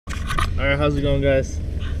Alright, how's it going, guys?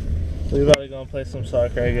 We about to go and play some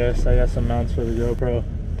soccer, I guess. I got some mounts for the GoPro.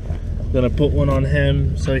 Gonna put one on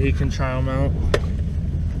him so he can try them out.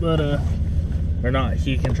 But, or not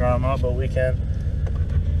he can try them out, but we can.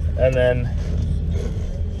 And then,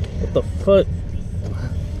 what the fuck?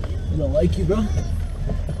 I don't like you, bro.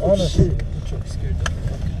 Honestly.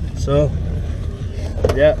 So,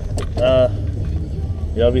 yeah.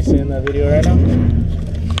 Y'all be seeing that video right now?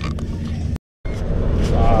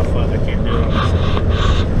 Ah, fuck, I can't do it on this.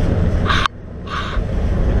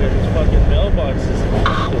 Look at these fucking mailboxes.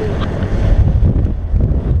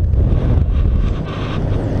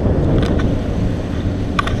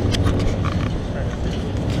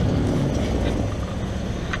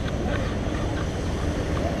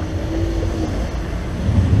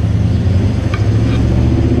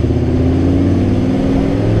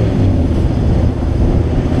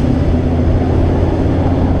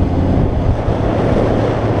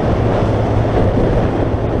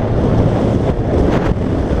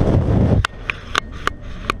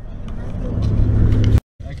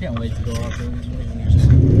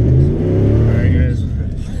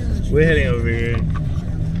 We're heading over here.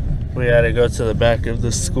 We had to go to the back of the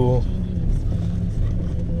school.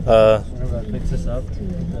 Whenever I fix this up,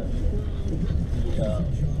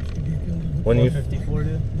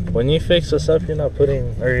 when you fix this up, you're not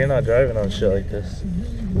driving on shit like this.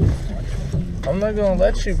 I'm not gonna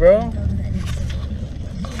let you, bro.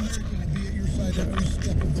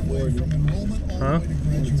 Huh?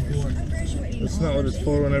 That's not what it's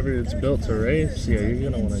for. Whenever it's built to race, yeah, you're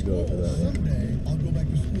gonna want to go for that one.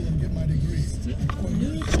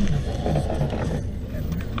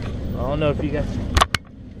 I don't know if you guys.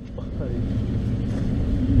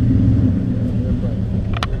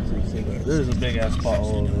 There's a big ass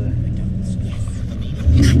pothole over there.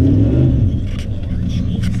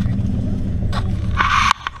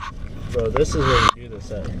 Bro, this is where you do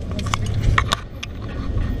this at.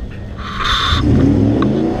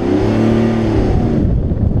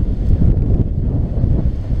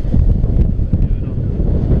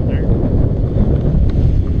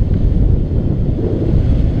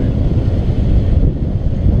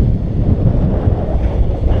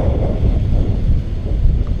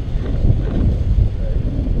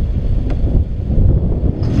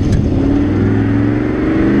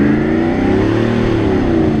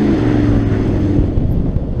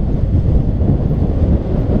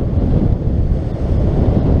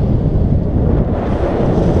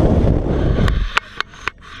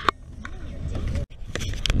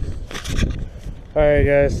 Alright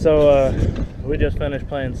guys, so we just finished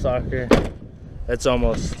playing soccer. It's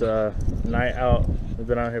almost night out. We've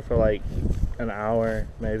been out here for like an hour,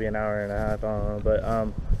 maybe an hour and a half, I don't know, but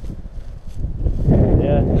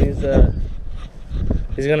yeah,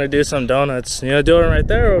 he's gonna do some donuts. You know, do it right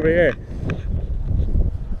there or over here?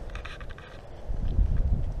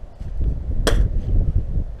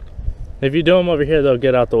 If you do them over here, they'll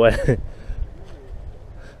get out the way.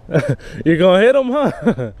 You're gonna hit them,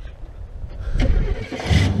 huh?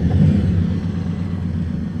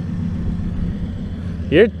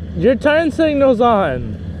 Your turn signal's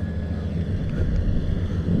on.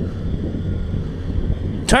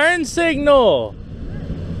 Turn signal.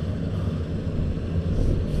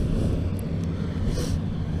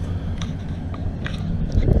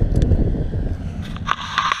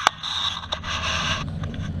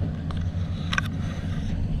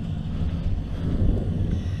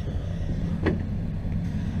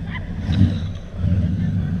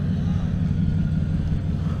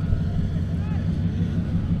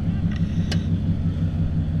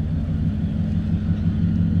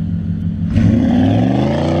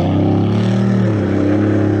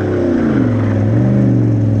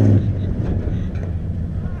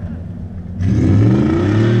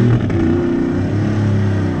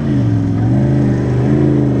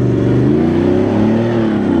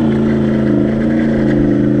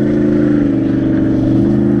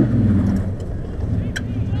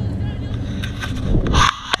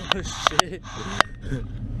 Shit.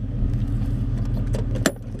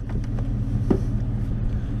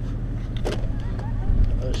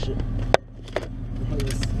 Oh shit.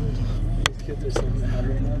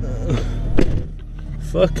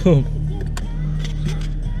 Fuck him.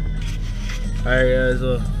 Alright guys,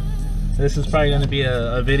 well, this is probably gonna be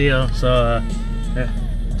a video, so yeah,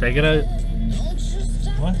 take it out.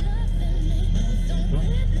 What?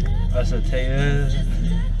 I said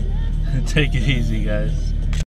take it easy, guys.